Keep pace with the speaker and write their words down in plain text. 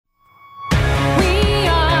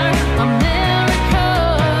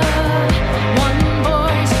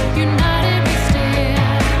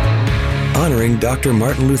Dr.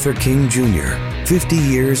 Martin Luther King Jr. 50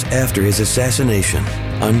 years after his assassination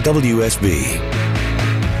on WSB.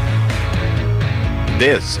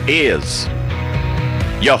 This is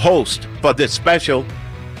your host for this special,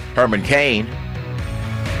 Herman Cain.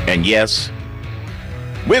 And yes,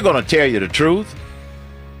 we're going to tell you the truth,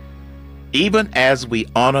 even as we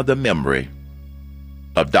honor the memory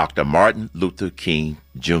of Dr. Martin Luther King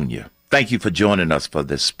Jr. Thank you for joining us for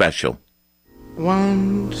this special.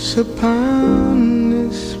 Once upon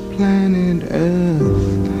this planet Earth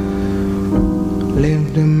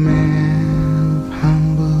lived a man of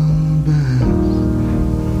humble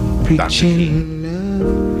birth, preaching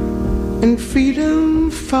love and freedom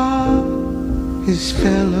for his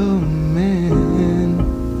fellow man.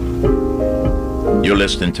 You're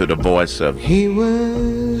listening to the voice of he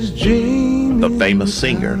was dreaming the famous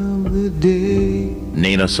singer of the day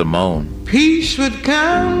Nina Simone, peace would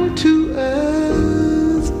come to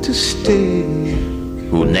earth to stay,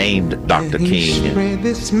 who named Dr. King spread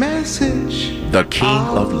this message the King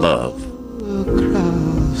of Love.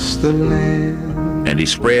 Across the land. And he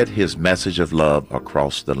spread his message of love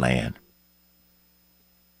across the land.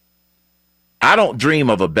 I don't dream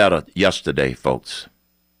of a better yesterday, folks,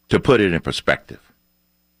 to put it in perspective.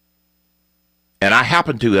 And I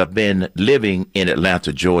happen to have been living in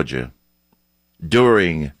Atlanta, Georgia,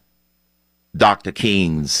 during Dr.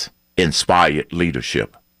 King's inspired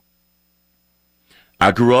leadership. I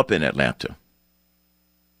grew up in Atlanta.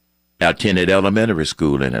 I attended elementary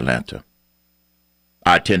school in Atlanta.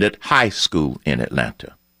 I attended high school in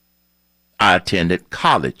Atlanta. I attended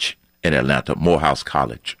college in Atlanta, Morehouse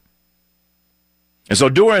College. And so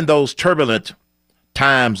during those turbulent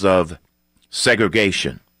times of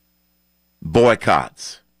segregation,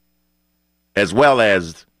 boycotts, as well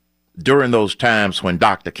as during those times when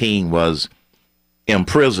Dr. King was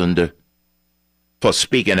imprisoned for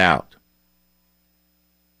speaking out,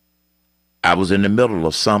 I was in the middle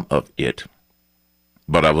of some of it,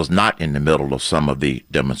 but I was not in the middle of some of the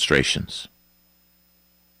demonstrations.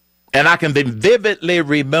 And I can vividly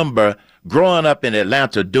remember growing up in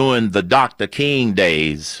Atlanta during the Dr. King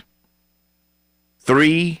days,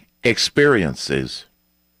 3 experiences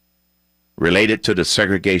related to the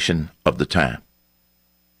segregation of the time.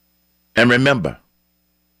 And remember,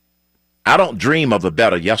 I don't dream of a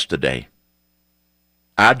better yesterday.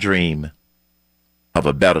 I dream of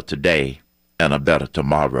a better today and a better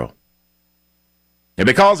tomorrow. And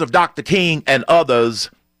because of Dr. King and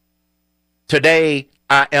others, today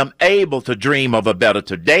I am able to dream of a better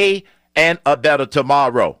today and a better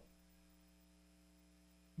tomorrow.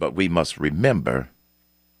 But we must remember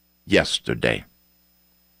yesterday.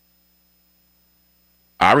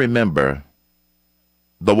 I remember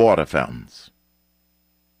the water fountains.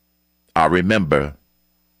 I remember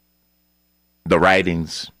the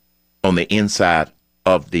writings on the inside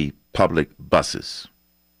of the public buses.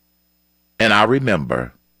 And I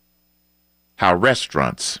remember how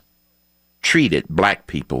restaurants treated black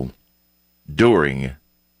people during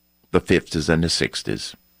the 50s and the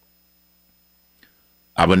 60s.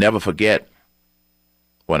 I will never forget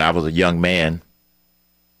when I was a young man,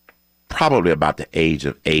 probably about the age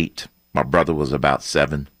of 8. My brother was about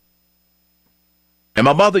 7. And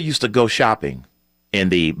my mother used to go shopping in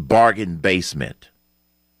the bargain basement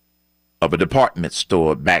of a department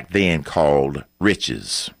store back then called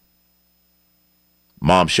Rich's.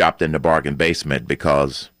 Mom shopped in the bargain basement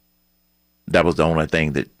because that was the only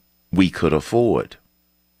thing that we could afford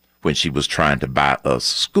when she was trying to buy us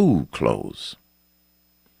school clothes.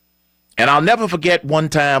 And I'll never forget one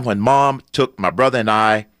time when Mom took my brother and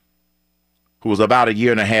I, who was about a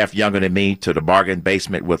year and a half younger than me, to the bargain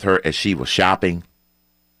basement with her as she was shopping.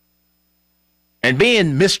 And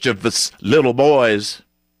being mischievous little boys,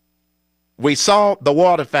 we saw the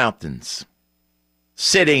water fountains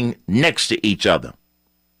sitting next to each other.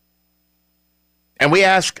 And we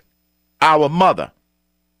asked our mother,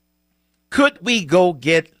 could we go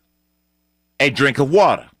get a drink of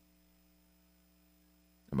water?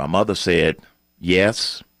 And my mother said,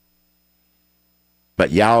 yes,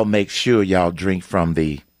 but y'all make sure y'all drink from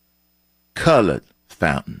the colored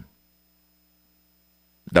fountain.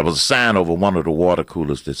 There was a sign over one of the water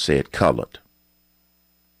coolers that said colored.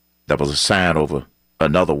 There was a sign over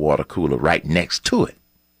another water cooler right next to it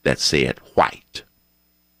that said white.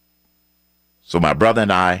 So my brother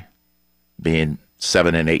and I, being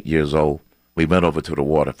 7 and 8 years old, we went over to the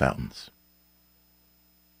water fountains.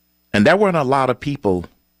 And there weren't a lot of people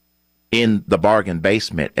in the bargain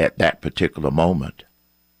basement at that particular moment.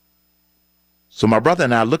 So my brother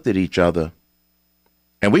and I looked at each other,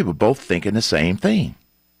 and we were both thinking the same thing.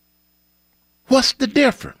 What's the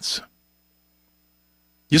difference?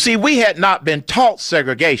 You see, we had not been taught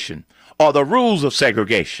segregation or the rules of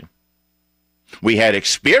segregation. We had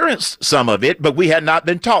experienced some of it, but we had not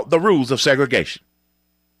been taught the rules of segregation.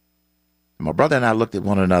 My brother and I looked at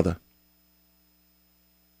one another,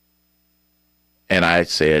 and I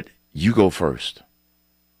said, "You go first."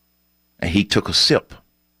 And he took a sip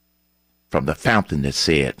from the fountain that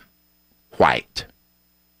said, "White."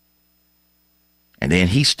 And then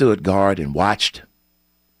he stood guard and watched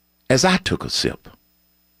as I took a sip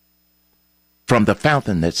from the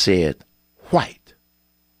fountain that said, "White."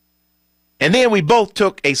 And then we both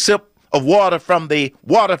took a sip of water from the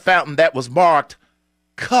water fountain that was marked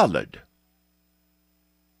colored.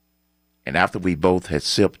 And after we both had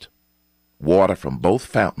sipped water from both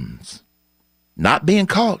fountains, not being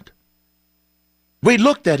caught, we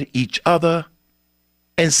looked at each other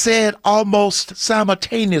and said almost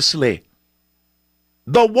simultaneously,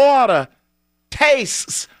 "The water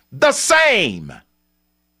tastes the same."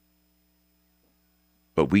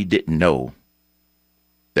 But we didn't know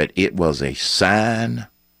that it was a sign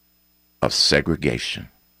of segregation.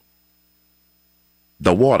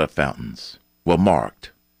 The water fountains were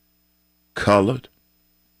marked colored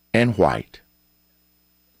and white.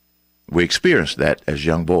 We experienced that as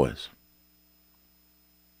young boys.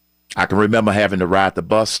 I can remember having to ride the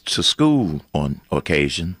bus to school on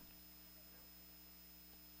occasion.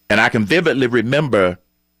 And I can vividly remember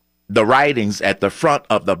the writings at the front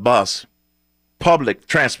of the bus, public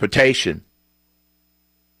transportation.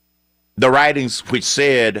 The writings which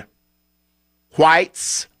said,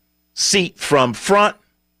 "Whites seat from front,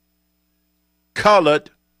 colored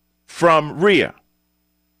from rear."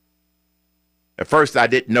 At first, I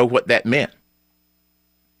didn't know what that meant,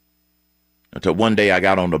 until one day I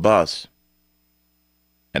got on the bus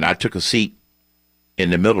and I took a seat in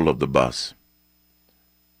the middle of the bus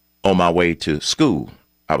on my way to school.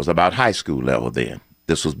 I was about high school level then.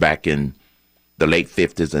 This was back in the late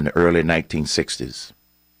 50s and the early 1960s.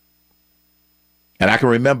 And I can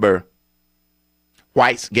remember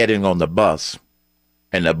whites getting on the bus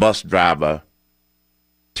and the bus driver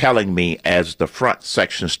telling me as the front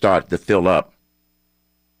section started to fill up,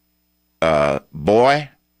 "Boy,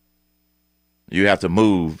 you have to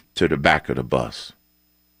move to the back of the bus."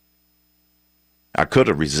 I could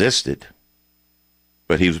have resisted,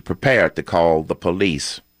 but he was prepared to call the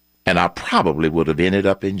police, and I probably would have ended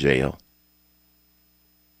up in jail.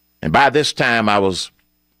 And by this time, I was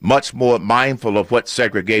much more mindful of what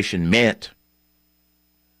segregation meant.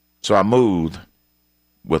 So I moved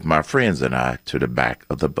with my friends and I to the back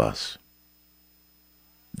of the bus.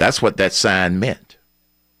 That's what that sign meant.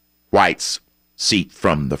 Whites seat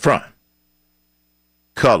from the front,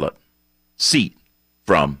 colored seat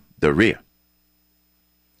from the rear.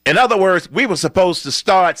 In other words, we were supposed to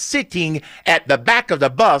start sitting at the back of the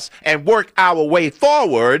bus and work our way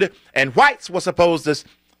forward, and whites were supposed to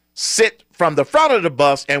sit from the front of the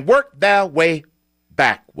bus and work their way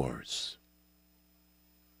backwards.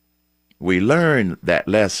 We learned that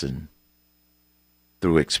lesson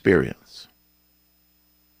through experience.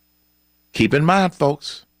 Keep in mind,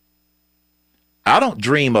 folks, I don't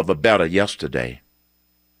dream of a better yesterday.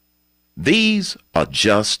 These are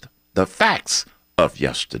just the facts of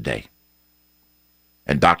yesterday.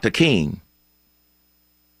 And Dr. King,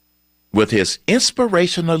 with his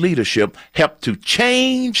inspirational leadership, helped to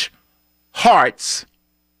change hearts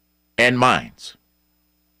and minds.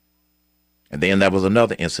 And then there was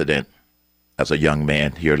another incident as a young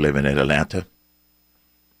man here living in Atlanta.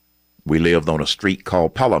 We lived on a street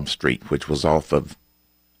called Pelham Street, which was off of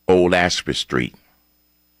Old Ashby Street.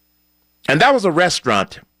 And that was a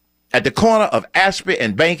restaurant at the corner of Ashby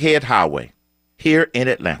and Bankhead Highway here in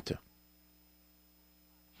Atlanta.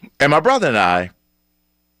 And my brother and I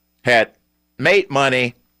had made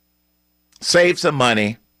money, saved some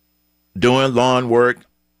money, doing lawn work,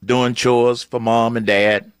 doing chores for mom and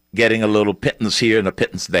dad, getting a little pittance here and a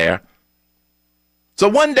pittance there. So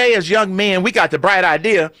one day as young men, we got the bright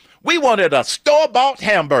idea. We wanted a store-bought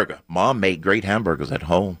hamburger. Mom made great hamburgers at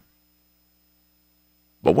home.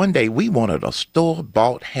 But one day we wanted a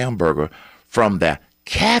store-bought hamburger from the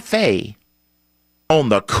cafe on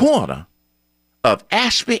the corner of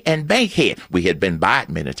Ashby and Bankhead. We had been by it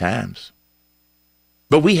many times,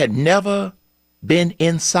 but we had never been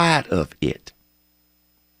inside of it.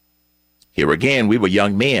 Here again, we were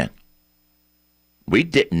young men. We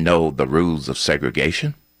didn't know the rules of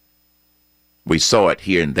segregation. We saw it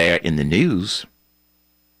here and there in the news,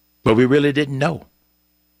 but we really didn't know.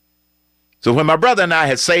 So when my brother and I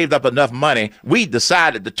had saved up enough money, we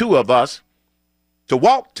decided, the two of us, to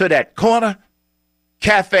walk to that corner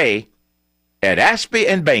cafe at Ashby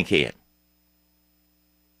and Bankhead.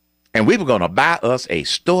 and we were going to buy us a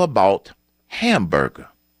store-bought hamburger.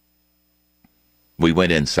 We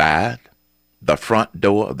went inside the front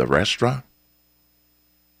door of the restaurant.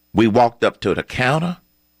 We walked up to the counter,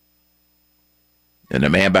 and the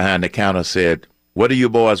man behind the counter said, "What do you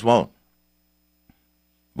boys want?"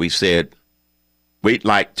 We said, "We'd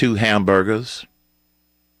like 2 hamburgers."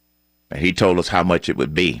 And he told us how much it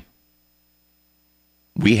would be.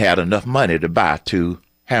 We had enough money to buy 2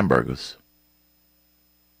 hamburgers.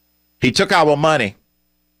 He took our money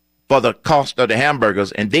for the cost of the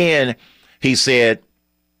hamburgers, and then he said,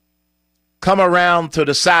 "Come around to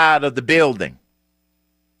the side of the building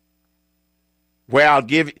where I'll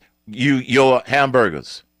give you your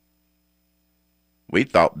hamburgers." We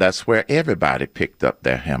thought that's where everybody picked up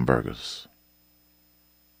their hamburgers.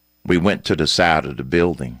 We went to the side of the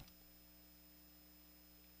building,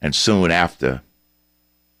 and soon after,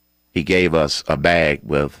 he gave us a bag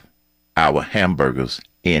with our hamburgers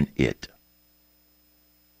in it.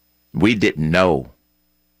 We didn't know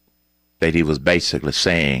that he was basically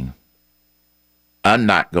saying, "I'm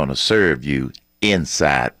not going to serve you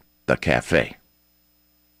inside the cafe,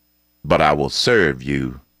 but I will serve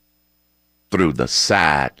you through the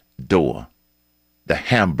side door, the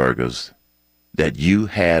hamburgers that you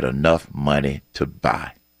had enough money to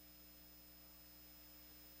buy."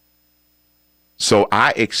 So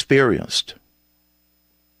I experienced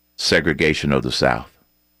segregation of the South.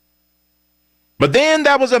 But then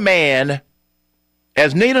there was a man,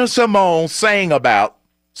 as Nina Simone sang about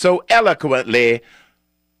so eloquently,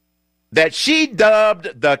 that she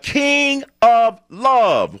dubbed the King of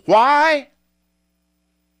Love. Why?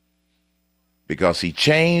 Because he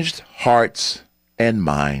changed hearts and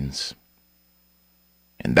minds.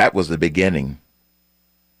 And that was the beginning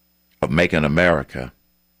of making America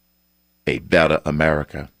a better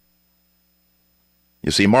America.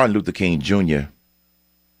 You see, Martin Luther King Jr.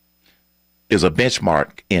 is a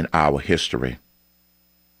benchmark in our history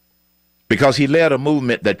because he led a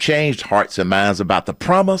movement that changed hearts and minds about the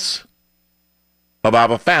promise of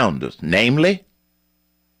our founders. Namely,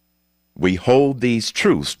 we hold these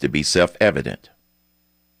truths to be self-evident,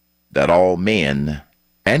 that all men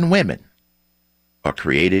and women are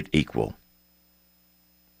created equal.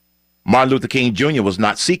 Martin Luther King Jr. was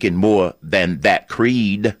not seeking more than that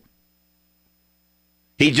creed.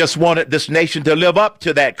 He just wanted this nation to live up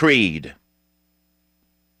to that creed.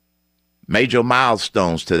 Major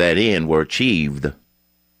milestones to that end were achieved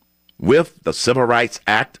with the Civil Rights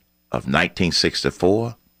Act of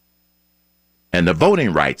 1964 and the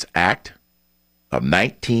Voting Rights Act of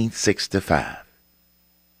 1965.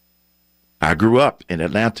 I grew up in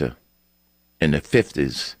Atlanta in the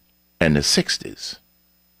 50s and the 60s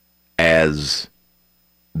as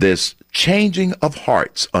this changing of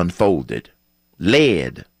hearts unfolded,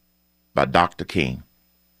 led by Dr. King.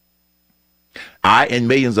 I and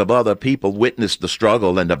millions of other people witnessed the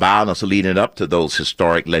struggle and the violence leading up to those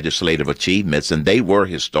historic legislative achievements, and they were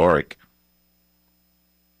historic.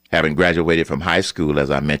 Having graduated from high school, as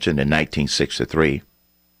I mentioned, in 1963,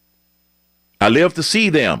 I lived to see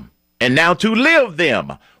them and now to live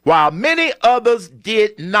them, while many others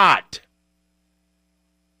did not.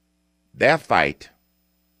 Their fight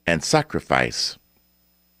and sacrifice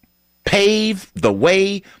paved the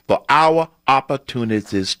way for our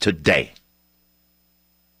opportunities today.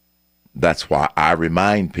 That's why I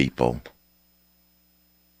remind people,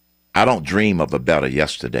 I don't dream of a better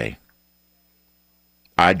yesterday.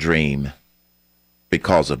 I dream,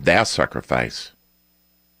 because of their sacrifice,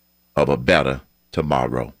 of a better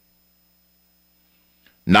tomorrow.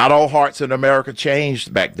 Not all hearts in America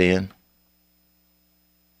changed back then,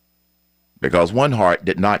 because one heart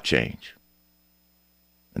did not change.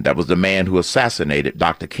 And that was the man who assassinated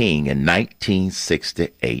Dr. King in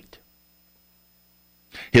 1968.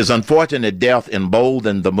 His unfortunate death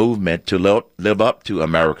emboldened the movement to live up to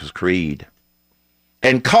America's creed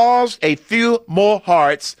and caused a few more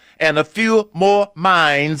hearts and a few more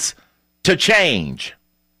minds to change.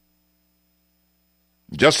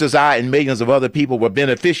 Just as I and millions of other people were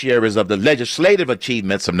beneficiaries of the legislative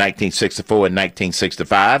achievements of 1964 and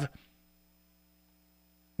 1965,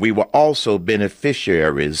 we were also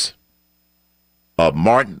beneficiaries of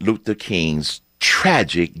Martin Luther King's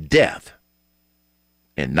tragic death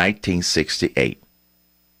in 1968.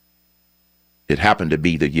 It happened to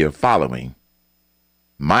be the year following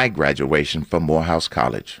my graduation from Morehouse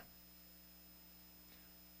College.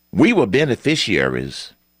 We were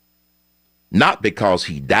beneficiaries not because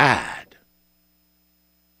he died,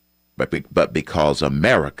 but because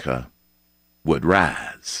America would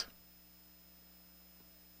rise.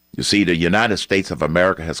 You see, the United States of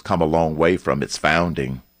America has come a long way from its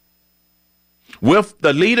founding. with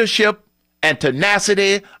the leadership and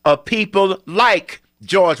tenacity of people like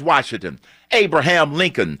George Washington, Abraham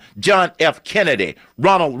Lincoln, John F. Kennedy,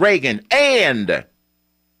 Ronald Reagan, and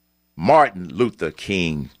Martin Luther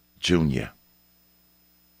King Jr.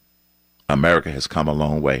 America has come a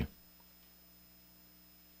long way.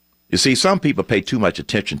 You see, some people pay too much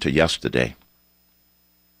attention to yesterday.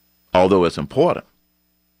 Although it's important,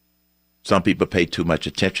 some people pay too much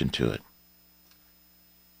attention to it.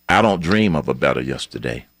 I don't dream of a better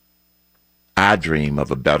yesterday. I dream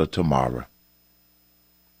of a better tomorrow.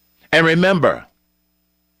 And remember,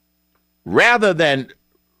 rather than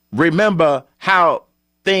remember how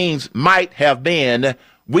things might have been,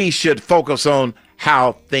 we should focus on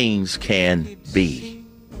how things can be.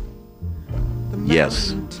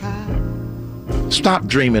 Yes. Stop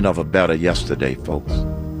dreaming of a better yesterday, folks.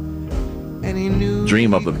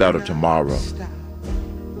 Dream of a better tomorrow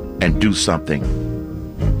and do something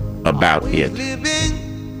about it.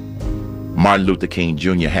 Martin Luther King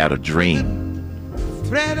Jr. had a dream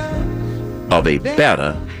of a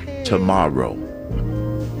better tomorrow.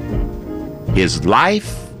 His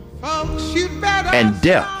life and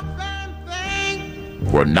death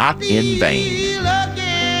were not in vain.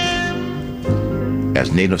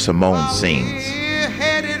 As Nina Simone sings,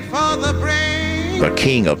 the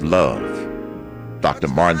King of Love, Dr.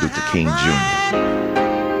 Martin Luther King Jr.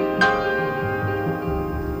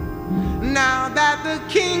 Now that the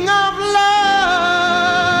King of Love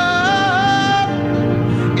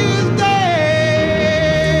is dead.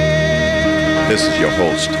 This is your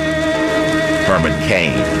host, Herman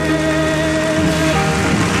Cain